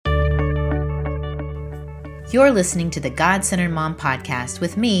You're listening to the God-Centered Mom Podcast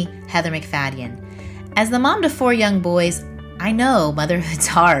with me, Heather McFadden. As the mom to 4 young boys, I know motherhood's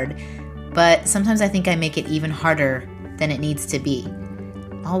hard, but sometimes I think I make it even harder than it needs to be.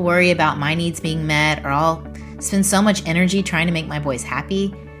 I'll worry about my needs being met, or I'll spend so much energy trying to make my boys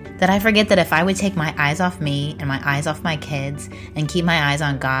happy that I forget that if I would take my eyes off me and my eyes off my kids and keep my eyes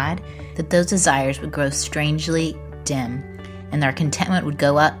on God, that those desires would grow strangely dim and their contentment would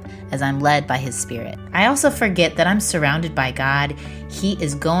go up as I'm led by His Spirit. I also forget that I'm surrounded by God. He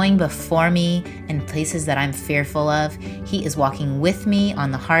is going before me in places that I'm fearful of. He is walking with me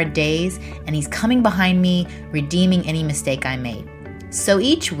on the hard days, and He's coming behind me, redeeming any mistake I made. So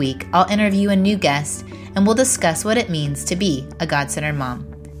each week, I'll interview a new guest, and we'll discuss what it means to be a God-centered mom.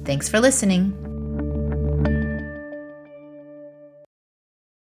 Thanks for listening.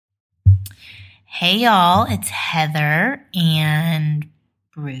 Hey y'all, it's Heather and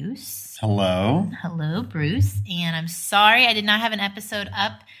Bruce. Hello. Hello, Bruce. And I'm sorry I did not have an episode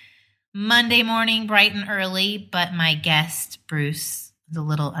up Monday morning bright and early, but my guest, Bruce, was a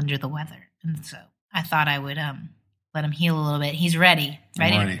little under the weather. And so I thought I would let him heal a little bit. He's ready to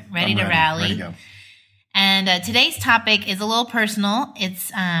rally. Ready to go. And today's topic is a little personal. It's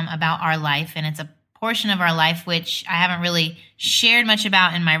about our life, and it's a portion of our life which I haven't really shared much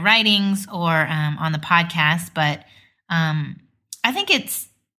about in my writings or on the podcast, but I think it's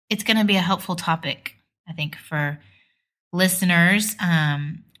going to be a helpful topic, I think, for listeners.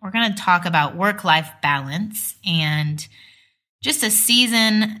 We're going to talk about work-life balance and just a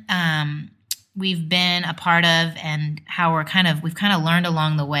season we've been a part of, and how we've kind of learned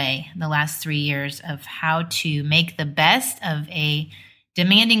along the way the last 3 years of how to make the best of a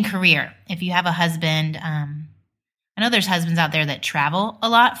demanding career. If you have a husband, I know there's husbands out there that travel a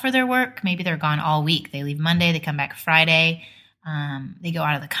lot for their work. Maybe they're gone all week. They leave Monday, they come back Friday. They go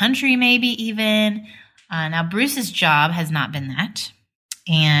out of the country maybe even. Now, Bruce's job has not been that.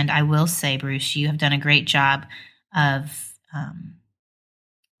 And I will say, Bruce, you have done a great job of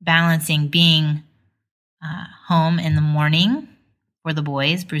balancing being home in the morning for the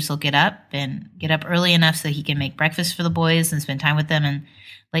boys. Bruce will get up early enough so he can make breakfast for the boys and spend time with them. And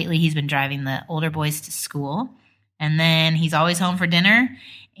lately he's been driving the older boys to school. And then he's always home for dinner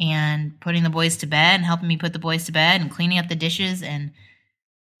and putting the boys to bed and helping me put the boys to bed and cleaning up the dishes. And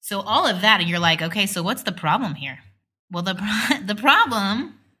so all of that, and you're like, okay, so what's the problem here? Well, the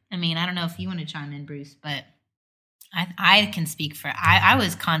problem, I mean, I don't know if you want to chime in, Bruce, but I can speak for, I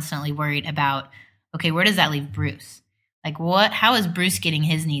was constantly worried about, okay, where does that leave Bruce? Like how is Bruce getting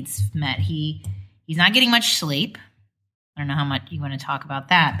his needs met? He's not getting much sleep. I don't know how much you want to talk about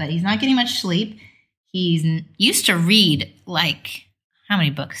that, but he's not getting much sleep. He's used to read like, how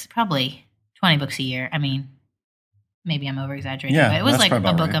many books? Probably 20 books a year. I mean, maybe I'm over-exaggerating, but it was like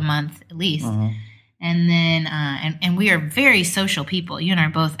a book a month at least. Uh-huh. And then, and we are very social people. You and I are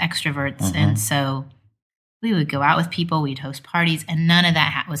both extroverts. Uh-huh. And so we would go out with people, we'd host parties, and none of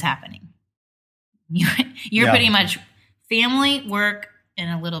that was happening. You're pretty much family, work,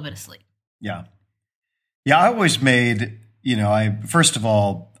 and a little bit of sleep. Yeah. Yeah, I always made, first of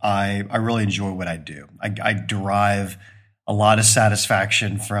all, I really enjoy what I do. I derive a lot of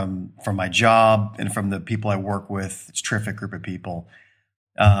satisfaction from my job and from the people I work with. It's a terrific group of people.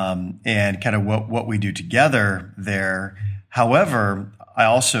 And kind of what we do together there. However, I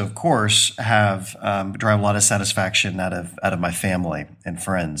also, of course, have derive a lot of satisfaction out of my family and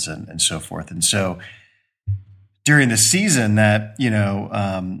friends and so forth. And so during the season that,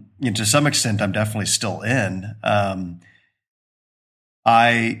 to some extent, I'm definitely still in,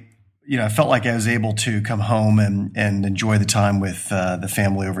 I felt like I was able to come home and enjoy the time with the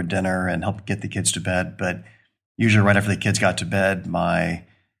family over dinner and help get the kids to bed. But usually right after the kids got to bed, my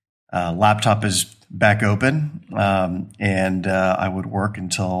laptop is back open, and I would work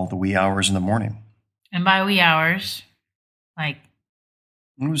until the wee hours in the morning. And by wee hours, like?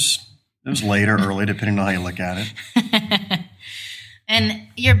 It was late or early, depending on how you look at it. And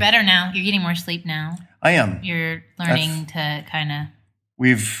you're better now. You're getting more sleep now. I am. You're learning to kind of.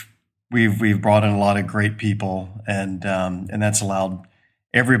 We've brought in a lot of great people, and that's allowed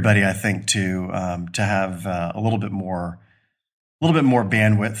everybody, I think, to have a little bit more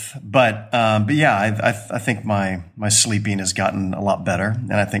bandwidth. But yeah, I think my sleeping has gotten a lot better,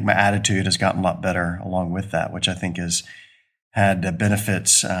 and I think my attitude has gotten a lot better along with that, which I think has had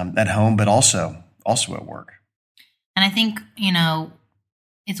benefits at home, but also at work. And I think,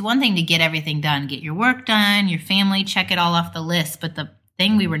 it's one thing to get everything done, get your work done, your family, check it all off the list. But the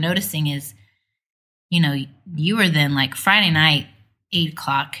thing we were noticing is, you were then like Friday night,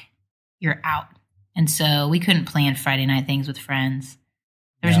 8:00, you're out. And so we couldn't plan Friday night things with friends.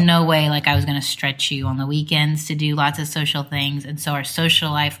 There's no way like I was going to stretch you on the weekends to do lots of social things. And so our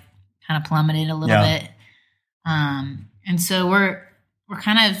social life kind of plummeted a little bit. And so we're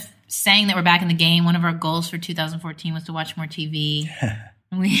kind of saying that we're back in the game. One of our goals for 2014 was to watch more TV.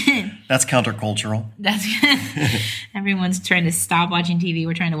 That's countercultural. That's everyone's trying to stop watching TV.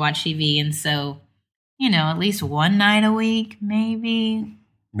 We're trying to watch TV. And so, at least one night a week, maybe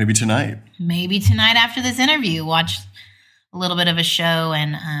tonight. Maybe tonight after this interview, watch a little bit of a show.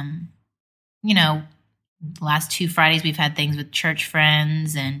 And, the last 2 Fridays we've had things with church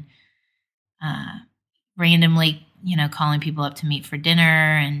friends and randomly, calling people up to meet for dinner.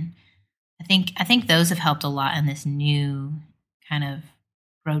 And I think those have helped a lot in this new kind of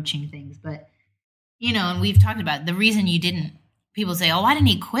broaching things. But, and we've talked about the reason you didn't, people say, oh, why didn't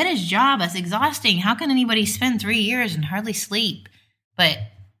he quit his job? That's exhausting. How can anybody spend 3 years and hardly sleep? But,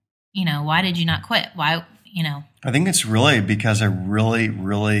 why did you not quit? Why, I think it's really because I really,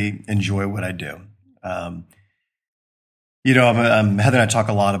 really enjoy what I do. Heather and I talk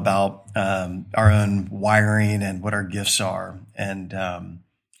a lot about our own wiring and what our gifts are. And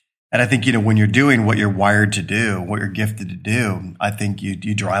I think, when you're doing what you're wired to do, what you're gifted to do, I think you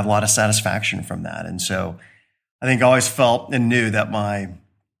derive a lot of satisfaction from that. And so I think I always felt and knew that my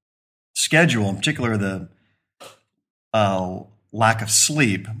schedule, in particular the lack of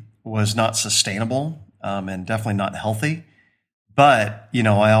sleep, was not sustainable and definitely not healthy. But,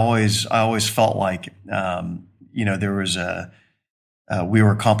 I always felt like, there was we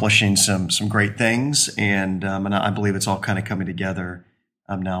were accomplishing some great things, and I believe it's all kind of coming together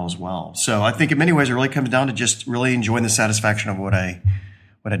now as well. So I think in many ways it really comes down to just really enjoying the satisfaction of what I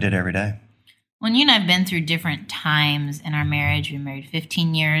did every day. Well, you and I have been through different times in our marriage. We were married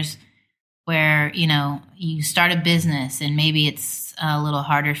 15 years where, you start a business and maybe it's a little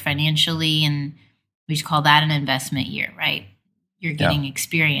harder financially, and we just call that an investment year, right? You're getting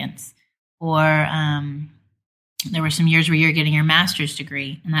experience. Or there were some years where you're getting your master's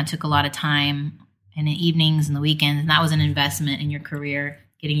degree, and that took a lot of time and the evenings and the weekends, and that was an investment in your career,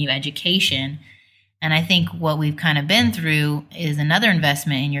 getting you education. And I think what we've kind of been through is another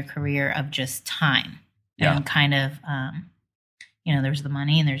investment in your career of just time. And kind of, there's the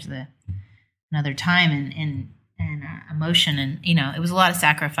money and there's another time and emotion, and it was a lot of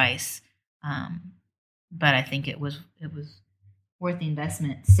sacrifice. But I think it was worth the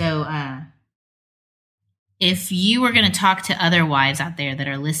investment. So if you were going to talk to other wives out there that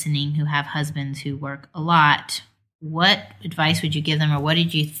are listening who have husbands who work a lot, what advice would you give them, or what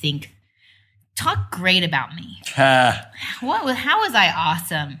did you think? Talk great about me. How was I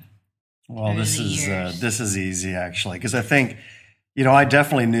awesome? Well, this is easy actually, because I think I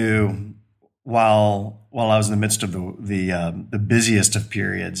definitely knew while I was in the midst of the busiest of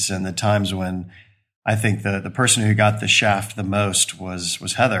periods and the times when I think the person who got the shaft the most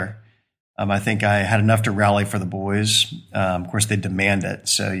was Heather. I think I had enough to rally for the boys. Of course, they demand it,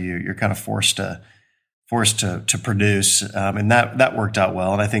 so you're kind of forced to produce, and that worked out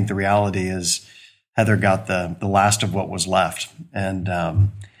well. And I think the reality is Heather got the last of what was left. And I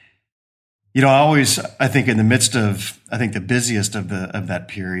think in the midst of the busiest of that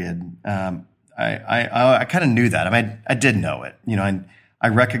period, I kind of knew that. I mean, I did know it. I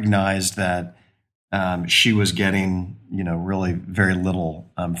recognized that. She was getting, really very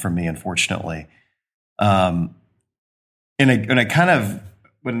little from me, unfortunately. And I kind of,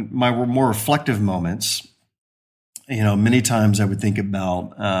 when my more reflective moments, many times I would think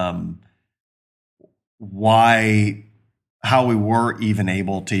about how we were even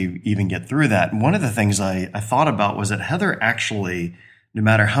able to even get through that. And one of the things I thought about was that Heather actually, no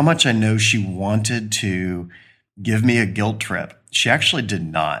matter how much I know she wanted to give me a guilt trip, she actually did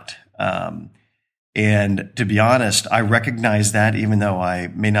not. And to be honest, I recognize that even though I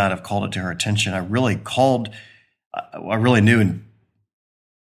may not have called it to her attention, I really knew, and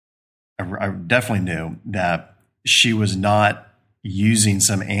I definitely knew that she was not using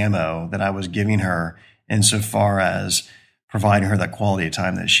some ammo that I was giving her insofar as providing her that quality of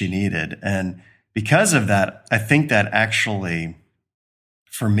time that she needed. And because of that, I think that actually,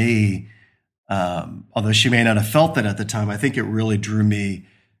 for me, although she may not have felt that at the time, I think it really drew me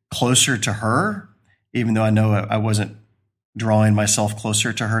closer to her, even though I know I wasn't drawing myself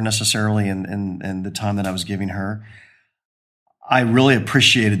closer to her necessarily in the time that I was giving her. I really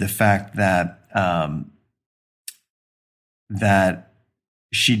appreciated the fact that that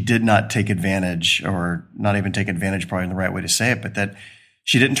she did not take advantage, or not even take advantage, probably the right way to say it, but that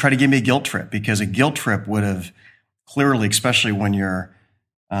she didn't try to give me a guilt trip, because a guilt trip would have clearly, especially when you're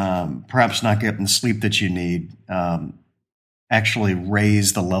perhaps not getting the sleep that you need, actually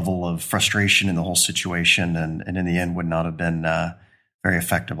raise the level of frustration in the whole situation, and in the end would not have been very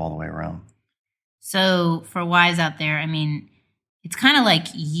effective all the way around. So for wives out there, I mean, it's kind of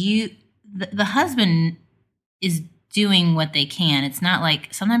like the husband is doing what they can. It's not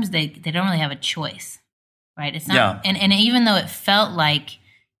like sometimes they don't really have a choice, right? It's not, and even though it felt like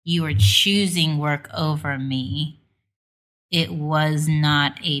you were choosing work over me, it was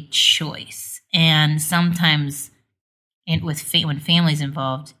not a choice. And sometimes when family's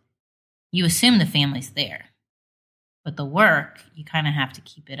involved, you assume the family's there. But the work, you kind of have to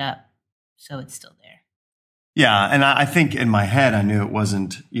keep it up so it's still there. Yeah, and I think in my head, I knew it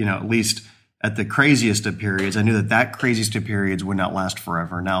wasn't, at least at the craziest of periods, I knew that craziest of periods would not last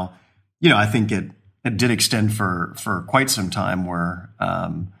forever. Now, I think it did extend for quite some time where,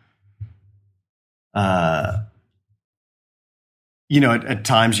 at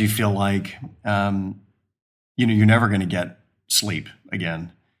times you feel like, you're never going to get sleep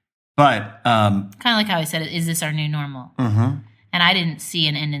again. But kind of like how I said, is this our new normal? Mm-hmm. And I didn't see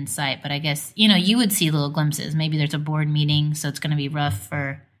an end in sight, but I guess, you would see little glimpses. Maybe there's a board meeting, so it's going to be rough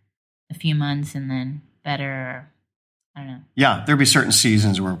for a few months and then better. Or, I don't know. Yeah, there'd be certain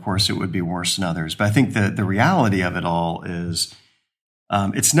seasons where, of course, it would be worse than others. But I think the reality of it all is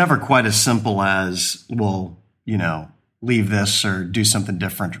it's never quite as simple as, leave this or do something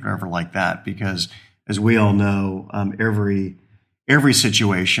different or whatever like that. Because as we all know, every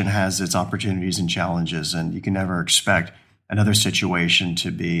situation has its opportunities and challenges, and you can never expect another situation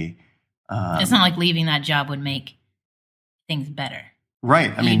to be. It's not like leaving that job would make things better.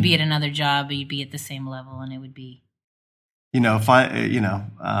 Right. You'd be at another job, but you'd be at the same level, and it would be.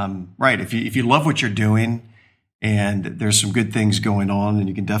 Right. If you love what you're doing, and there's some good things going on, and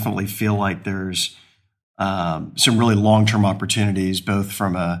you can definitely feel like there's some really long-term opportunities, both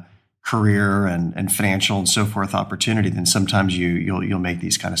from a career and financial and so forth opportunity, then sometimes you'll make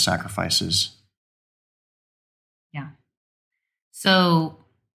these kind of sacrifices. Yeah. So,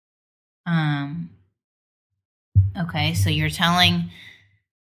 okay. So you're telling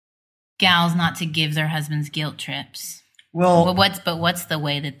gals not to give their husbands guilt trips. Well, what's the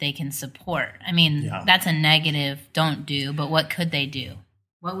way that they can support? I mean, That's a negative don't do, but what could they do?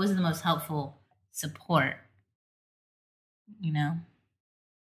 What was the most helpful support?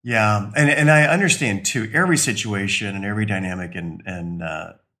 Yeah, and I understand too. Every situation and every dynamic and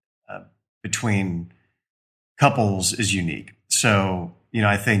between couples is unique. So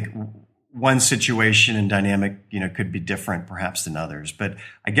I think one situation and dynamic could be different perhaps than others. But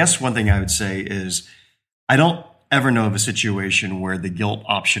I guess one thing I would say is I don't ever know of a situation where the guilt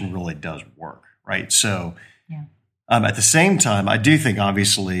option really does work, right? So at the same time, I do think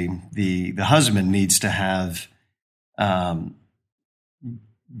obviously the husband needs to have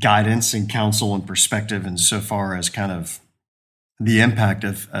guidance and counsel and perspective, and so far as kind of the impact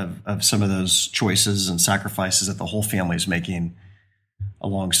of some of those choices and sacrifices that the whole family is making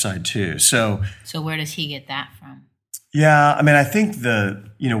alongside too. So where does he get that from? Yeah, I mean, I think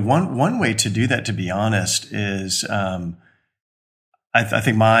one way to do that, to be honest, is I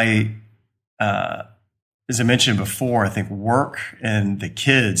think as I mentioned before, I think work and the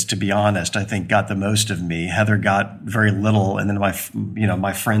kids, to be honest, I think got the most of me. Heather got very little, and then my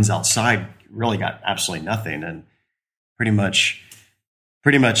friends outside really got absolutely nothing, and pretty much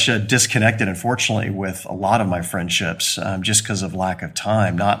disconnected, unfortunately, with a lot of my friendships just because of lack of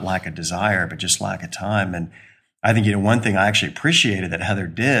time, not lack of desire, but just lack of time. And I think one thing I actually appreciated that Heather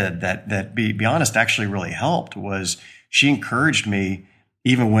did that be honest actually really helped was she encouraged me.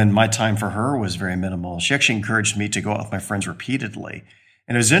 Even when my time for her was very minimal, she actually encouraged me to go out with my friends repeatedly.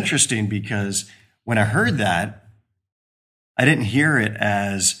 And it was interesting because when I heard that, I didn't hear it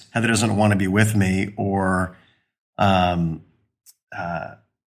as Heather doesn't want to be with me, or I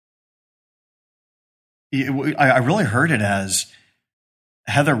really heard it as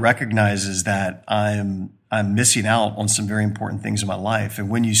Heather recognizes that I'm missing out on some very important things in my life.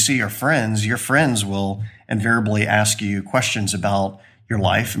 And when you see your friends will invariably ask you questions about your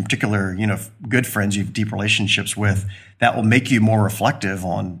life, in particular, good friends you have deep relationships with, that will make you more reflective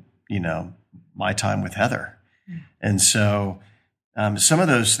on, my time with Heather. And so some of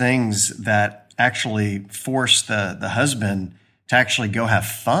those things that actually force the husband to actually go have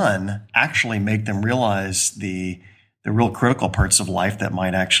fun actually make them realize the real critical parts of life that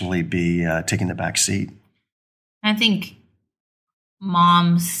might actually be taking the back seat. I think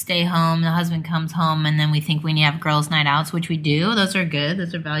moms stay home, the husband comes home, and then we think we need to have girls' night outs, which we do. Those are good.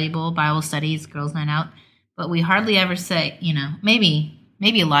 Those are valuable. Bible studies, girls' night out. But we hardly ever say, maybe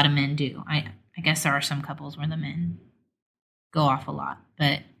a lot of men do. I guess there are some couples where the men go off a lot.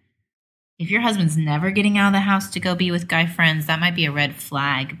 But if your husband's never getting out of the house to go be with guy friends, that might be a red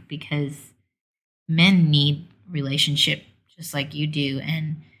flag, because men need relationship just like you do.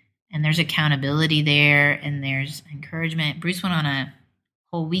 And there's accountability there, and there's encouragement. Bruce went on a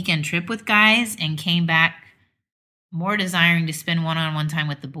whole weekend trip with guys and came back more desiring to spend one-on-one time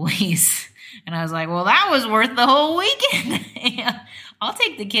with the boys. And I was like, well, that was worth the whole weekend. Yeah, I'll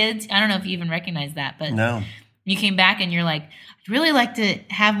take the kids. I don't know if you even recognize that, but No. you came back and you're like, I'd really like to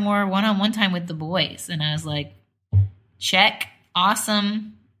have more one-on-one time with the boys. And I was like, check.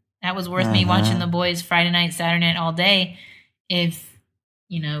 Awesome. That was worth me watching the boys Friday night, Saturday night, all day. If,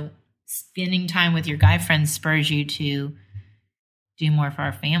 spending time with your guy friends spurs you to do more for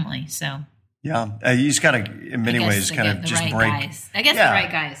our family. So Yeah. You just got to, in many ways, kind of just right break. Guys. I guess the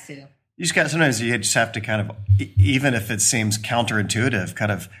right guys too. You just got, sometimes you just have to kind of, even if it seems counterintuitive,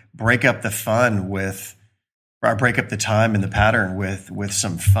 kind of break up the fun with, or break up the time and the pattern with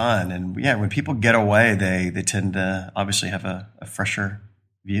some fun. And yeah, when people get away, they tend to obviously have a fresher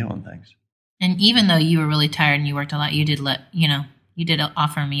view on things. And even though you were really tired and you worked a lot, you did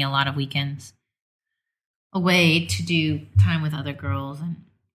offer me a lot of weekends away to do time with other girls.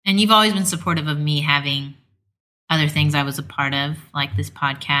 And you've always been supportive of me having other things I was a part of, like this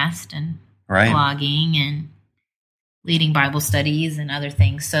podcast and blogging and leading Bible studies and other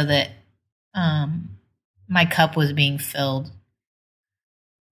things, so that my cup was being filled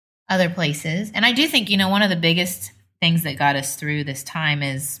other places. And I do think, one of the biggest things that got us through this time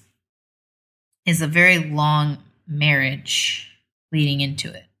is a very long marriage leading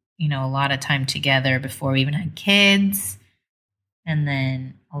into it. A lot of time together before we even had kids. And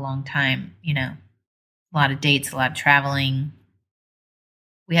then a long time, a lot of dates, a lot of traveling.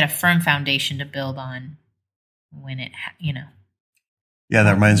 We had a firm foundation to build on when it, Yeah,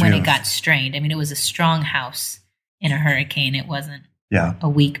 that reminds me when it got strained. I mean, it was a strong house in a hurricane. It wasn't a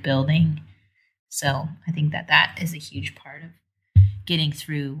weak building. So I think that is a huge part of getting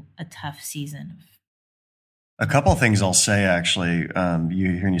through a tough season. A couple of things I'll say, actually,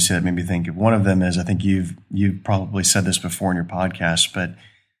 you hearing you say that made me think. One of them is, I think you've probably said this before in your podcast, but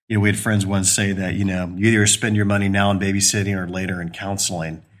we had friends once say that you either spend your money now in babysitting or later in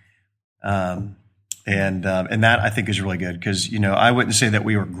counseling, and that I think is really good because I wouldn't say that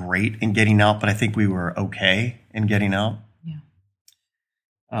we were great in getting out, but I think we were okay in getting out.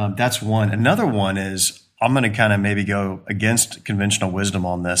 Yeah, that's one. Another one is, I'm going to kind of maybe go against conventional wisdom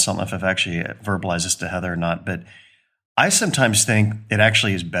on this. I don't know if I've actually verbalized this to Heather or not, but I sometimes think it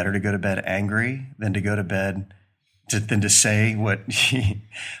actually is better to go to bed angry than to go to bed than to say what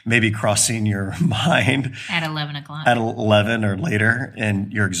maybe crossing your mind at 11 o'clock, at 11 or later,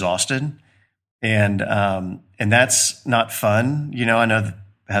 and you're exhausted, and that's not fun. I know that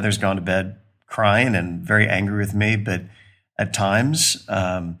Heather's gone to bed crying and very angry with me, but at times,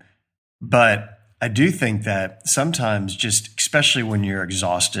 but I do think that sometimes, just especially when you're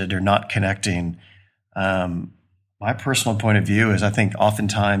exhausted or not connecting, my personal point of view is I think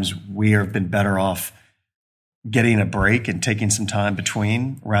oftentimes we have been better off getting a break and taking some time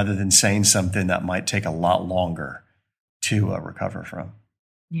between rather than saying something that might take a lot longer to recover from.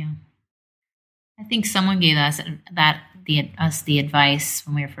 Yeah. I think someone gave us the advice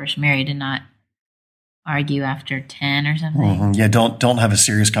when we were first married to not argue after 10 or something. Mm-hmm. Yeah, don't have a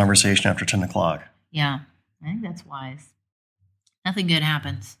serious conversation after 10 o'clock. Yeah, I think that's wise. Nothing good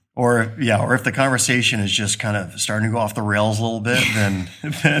happens. Or if the conversation is just kind of starting to go off the rails a little bit, then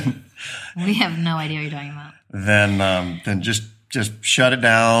we have no idea what you're talking about. Then just shut it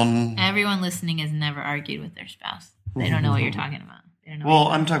down. Everyone listening has never argued with their spouse. They don't know what you're talking about. Well,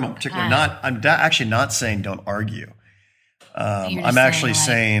 I'm talking about particularly I'm actually not saying don't argue. I'm actually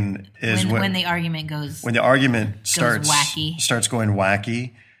saying is when the argument goes starts going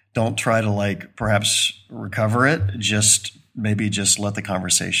wacky, don't try to perhaps recover it. Just let the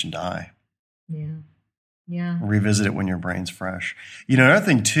conversation die. Yeah. Yeah. Revisit it when your brain's fresh. Another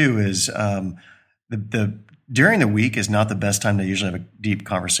thing too is the during the week is not the best time to usually have a deep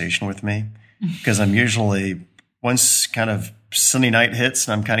conversation with me because I'm usually, once kind of Sunday night hits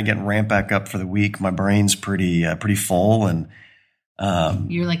and I'm kind of getting ramped back up for the week, my brain's pretty full and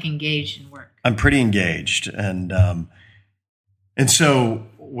you're engaged in work. I'm pretty engaged, and so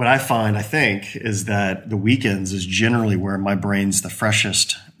what I find, I think, is that the weekends is generally where my brain's the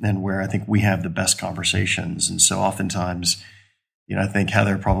freshest and where I think we have the best conversations. And so oftentimes, I think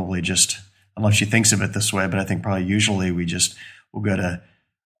Heather probably just, I don't know if she thinks of it this way, but I think probably usually we'll go to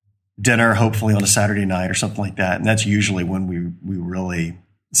dinner, hopefully on a Saturday night or something like that. And that's usually when we really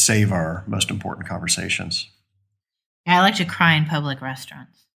save our most important conversations. Yeah, I like to cry in public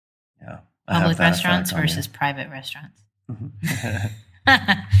restaurants. Yeah. Public restaurants versus private restaurants.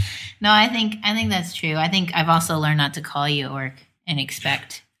 No, I think that's true. I think I've also learned not to call you at work and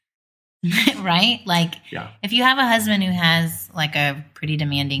expect right? Like, Yeah. if you have a husband who has like a pretty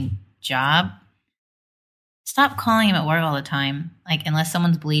demanding job, stop calling him at work all the time. Like, unless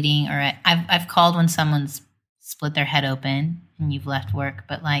someone's bleeding, or I've called when someone's split their head open and you've left work.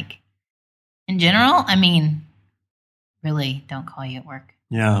 But like, in general, I mean, really, don't call you at work.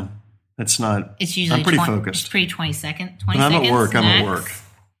 Yeah. It's not. It's usually I'm pretty focused. It's pretty 20 second. 20 when I'm seconds. at work. Max. I'm at work.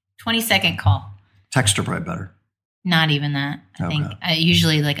 20-second call. Text are probably better. Not even that. I think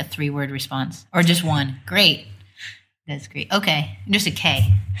usually like a 3-word response or just one. Great. That's great. Okay. Just a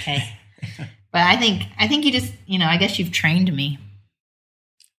K. Okay. But I think you just, I guess you've trained me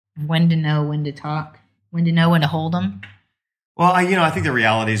when to know when to talk, when to know when to hold them. Well, I think the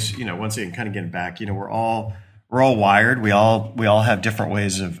reality is, once again, kind of getting back, we're all wired. We all have different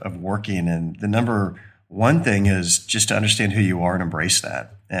ways of working. And the number one thing is just to understand who you are and embrace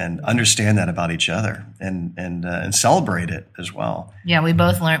that and understand that about each other and celebrate it as well. Yeah. We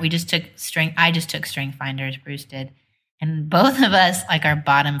both learned, I just took Strength Finders, Bruce did. And both of us, like, our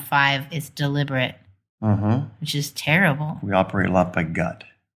bottom 5 is deliberate, which is terrible. We operate a lot by gut.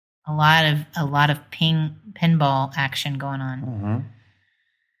 A lot of pinball action going on.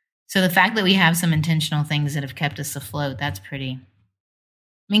 So the fact that we have some intentional things that have kept us afloat, that's pretty.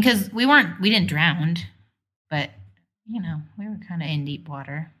 I mean, because we didn't drown, but we were kind of in deep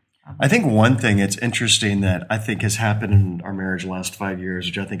water. I think one thing it's interesting that I think has happened in our marriage the last 5 years,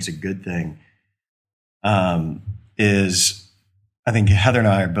 which I think is a good thing, is I think Heather and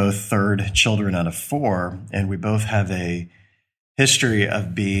I are both third children out of 4, and we both have a history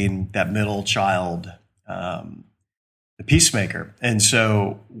of being that middle child, the peacemaker. And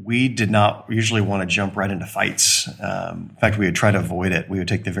so we did not usually want to jump right into fights. In fact, we would try to avoid it. We would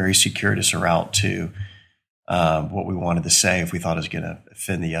take the very circuitous route to what we wanted to say if we thought it was going to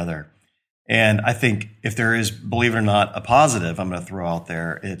offend the other. And I think if there is, believe it or not, a positive I'm going to throw out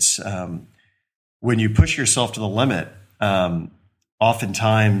there, it's when you push yourself to the limit,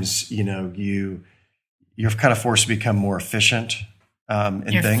 oftentimes, you're kind of forced to become more efficient in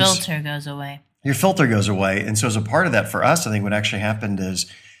Your things. filter goes away. Your filter goes away. And so as a part of that for us, I think what actually happened is,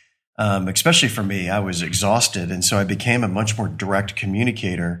 especially for me, I was exhausted. And so I became a much more direct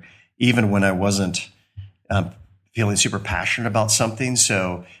communicator, even when I wasn't feeling super passionate about something.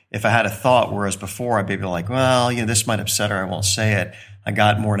 So if I had a thought, whereas before I'd be like, well, this might upset her, I won't say it. I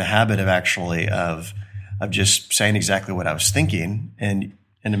got more in a habit of actually of just saying exactly what I was thinking. And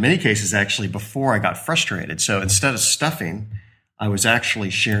in many cases, actually, before I got frustrated. So instead of stuffing, I was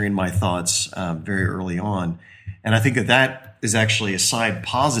actually sharing my thoughts very early on. And I think that is actually a side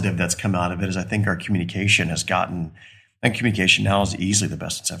positive that's come out of it, is I think our communication has gotten, and communication now is easily the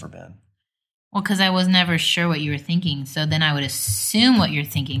best it's ever been. Well, because I was never sure what you were thinking. So then I would assume what you're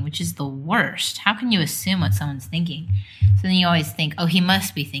thinking, which is the worst. How can you assume what someone's thinking? So then you always think, oh, he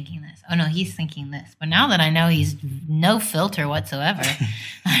must be thinking this. Oh, no, he's thinking this. But now that I know he's no filter whatsoever,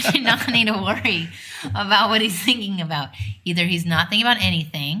 I do not need to worry about what he's thinking about. Either he's not thinking about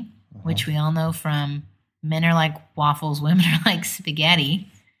anything, which we all know from men are like waffles, women are like spaghetti.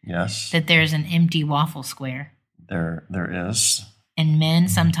 Yes. That there's an empty waffle square. There is. And men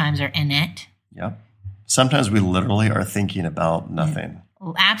sometimes are in it. Yep. Sometimes we literally are thinking about nothing.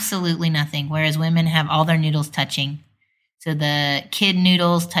 Absolutely nothing. Whereas women have all their noodles touching. So the kid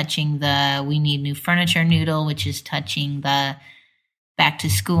noodles touching the we need new furniture noodle, which is touching the back to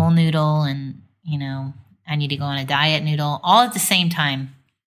school noodle, and I need to go on a diet noodle. All at the same time,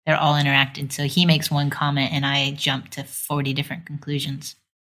 they're all interacted. So he makes one comment and I jump to 40 different conclusions.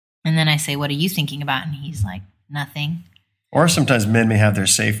 And then I say, what are you thinking about? And he's like, nothing. Or sometimes men may have their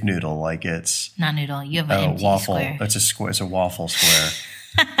safe noodle, like it's not noodle. You have an empty waffle. Square. It's a square. It's a waffle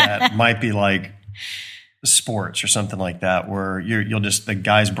square that might be like sports or something like that, where you'll just, the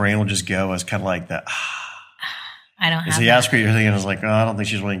guy's brain will just go as kind of like that. I don't have. As he asks what you're thinking, it's like, oh, I don't think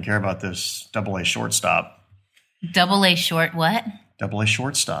she's really care about this double-A shortstop. Double-A short what? Double-A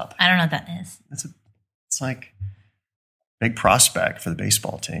shortstop. I don't know what that is. It's like big prospect for the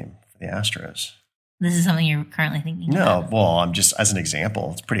baseball team, for the Astros. This is something you're currently thinking about? No, well, I'm just, as an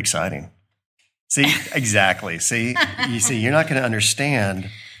example, it's pretty exciting. See, exactly. See, you're not going to understand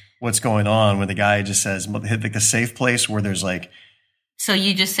what's going on when the guy just says, hit like the safe place where there's like. So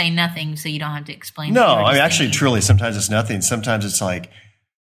you just say nothing so you don't have to explain. No, I mean, actually, truly, sometimes it's nothing. Sometimes it's like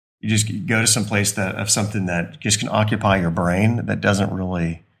you just go to some place of something that just can occupy your brain that doesn't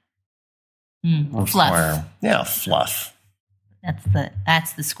really require. Fluff. Yeah, fluff.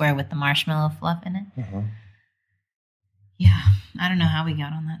 That's the square with the marshmallow fluff in it. Mm-hmm. Yeah, I don't know how we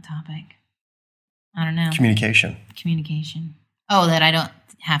got on that topic. I don't know. Communication. Oh, that I don't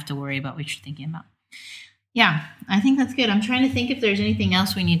have to worry about what you're thinking about. Yeah, I think that's good. I'm trying to think if there's anything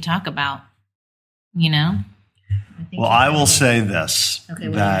else we need to talk about. I think Well, I will say this. Okay,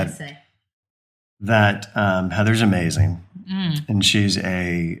 what are you going to say? That Heather's amazing. And she's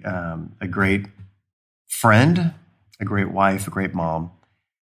a great friend, a great wife, a great mom.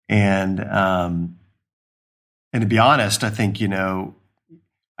 And to be honest, I think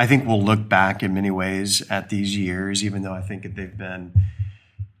we'll look back in many ways at these years, even though I think that they've been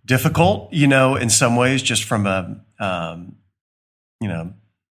difficult, in some ways, just from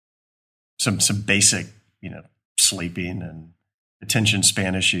some basic, sleeping and attention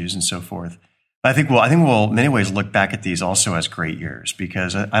span issues and so forth. I think we'll in many ways look back at these also as great years,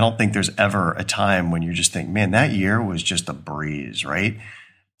 because I don't think there's ever a time when you just think, man, that year was just a breeze, right?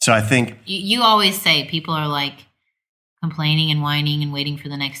 So I think you always say people are like complaining and whining and waiting for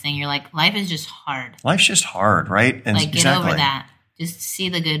the next thing. You're like, life is just hard. Life's just hard, right? And get over that. Just see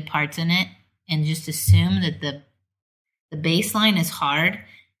the good parts in it, and just assume that the baseline is hard,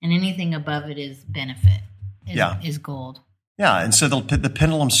 and anything above it is benefit. Is gold. Yeah, and so the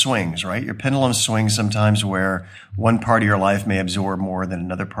pendulum swings, right? Your pendulum swings sometimes where one part of your life may absorb more than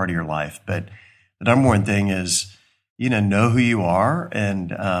another part of your life. But the number one thing is, know who you are and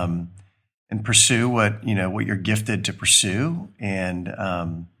pursue what you're gifted to pursue, and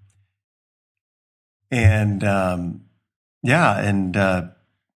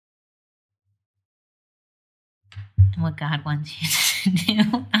what God wants you to do.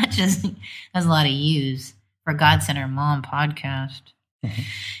 Not just, that's a lot of use for God Center Mom podcast. Mm-hmm.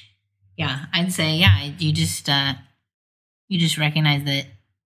 Yeah, I'd say, you just recognize that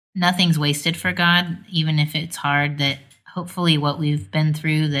nothing's wasted for God, even if it's hard, that hopefully what we've been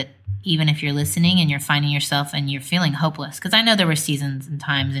through, that even if you're listening and you're finding yourself and you're feeling hopeless, because I know there were seasons and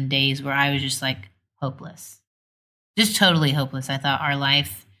times and days where I was just like hopeless, just totally hopeless. I thought our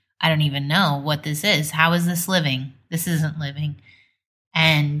life, I don't even know what this is. How is this living? This isn't living.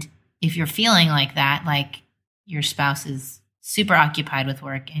 And if you're feeling like that, like your spouse is super occupied with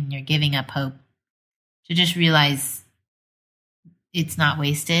work and you're giving up hope, to just realize it's not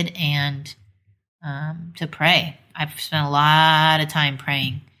wasted, and to pray. I've spent a lot of time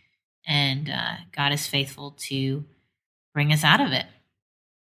praying, and God is faithful to bring us out of it.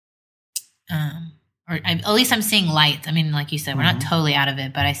 At least I'm seeing light. I mean, like you said, we're not totally out of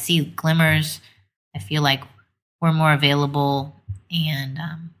it, but I see glimmers. I feel like we're more available, and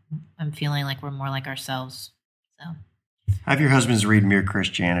I'm feeling like we're more like ourselves. So, have your husbands read Mere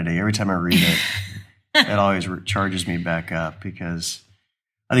Christianity. Every time I read it, it always charges me back up, because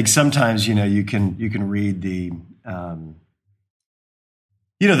I think sometimes you can read the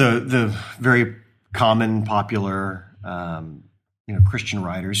the very common, popular Christian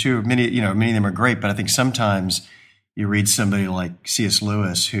writers, who many of them are great, but I think sometimes you read somebody like C.S.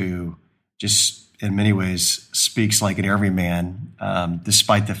 Lewis, who just in many ways speaks like an everyman,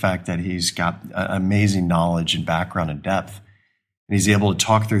 despite the fact that he's got amazing knowledge and background and depth, and he's able to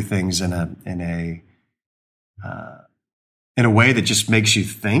talk through things in a way that just makes you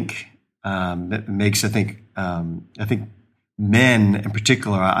think. That makes I think men in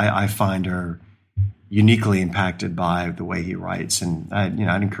particular, I find, are uniquely impacted by the way he writes, and I'd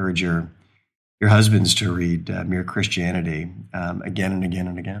encourage your husbands to read Mere Christianity again and again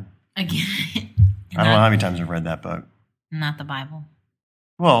and again. I don't know how many times I've read that book. Not the Bible.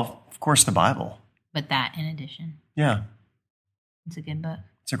 Well, of course, the Bible. But that in addition. Yeah. It's a good book.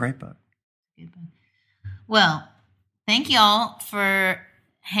 It's a great book. Good book. Well, thank you all for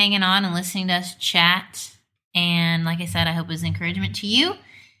hanging on and listening to us chat. And like I said, I hope it was encouragement to you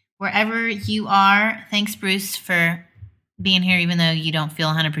wherever you are. Thanks, Bruce, for being here, even though you don't feel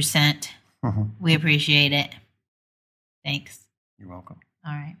 100%. We appreciate it. Thanks. You're welcome.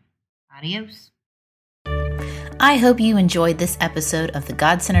 All right. Adios. I hope you enjoyed this episode of the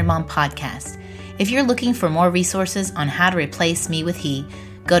God-Centered Mom podcast. If you're looking for more resources on how to replace me with he,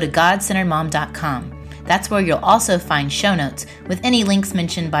 go to godcenteredmom.com. That's where you'll also find show notes with any links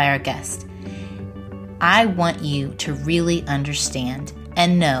mentioned by our guest. I want you to really understand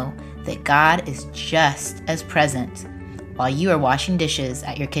and know that God is just as present while you are washing dishes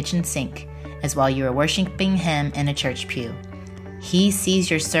at your kitchen sink as while you are worshiping Him in a church pew. He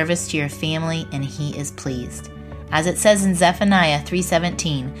sees your service to your family, and He is pleased. As it says in Zephaniah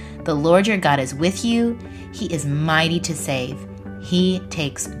 3:17, the Lord your God is with you. He is mighty to save. He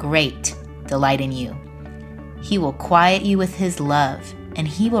takes great delight in you. He will quiet you with His love, and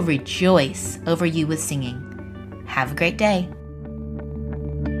He will rejoice over you with singing. Have a great day.